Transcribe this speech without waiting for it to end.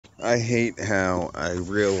I hate how I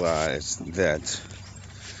realize that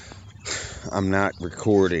I'm not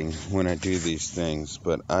recording when I do these things,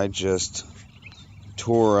 but I just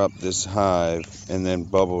tore up this hive and then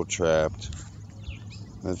bubble trapped.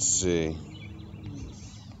 Let's see.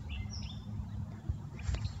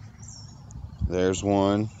 There's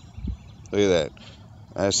one. Look at that.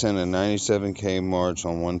 I sent a 97K march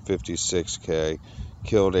on 156K,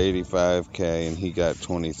 killed 85K, and he got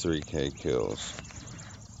 23K kills.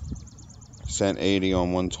 Sent 80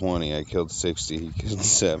 on 120, I killed 60, he killed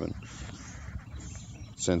 7.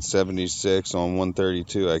 Sent 76 on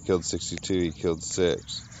 132, I killed 62, he killed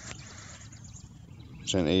 6.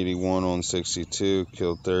 Sent 81 on 62,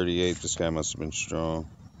 killed 38, this guy must have been strong.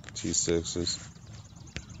 T6s.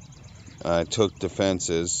 I took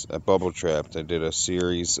defenses, I bubble trapped, I did a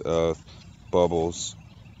series of bubbles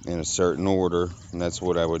in a certain order, and that's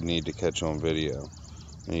what I would need to catch on video.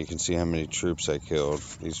 And you can see how many troops I killed.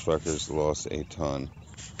 These fuckers lost a ton.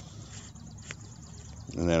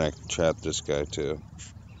 And then I trapped this guy too.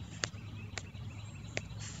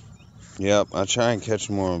 Yep, I'll try and catch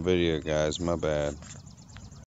more on video, guys. My bad.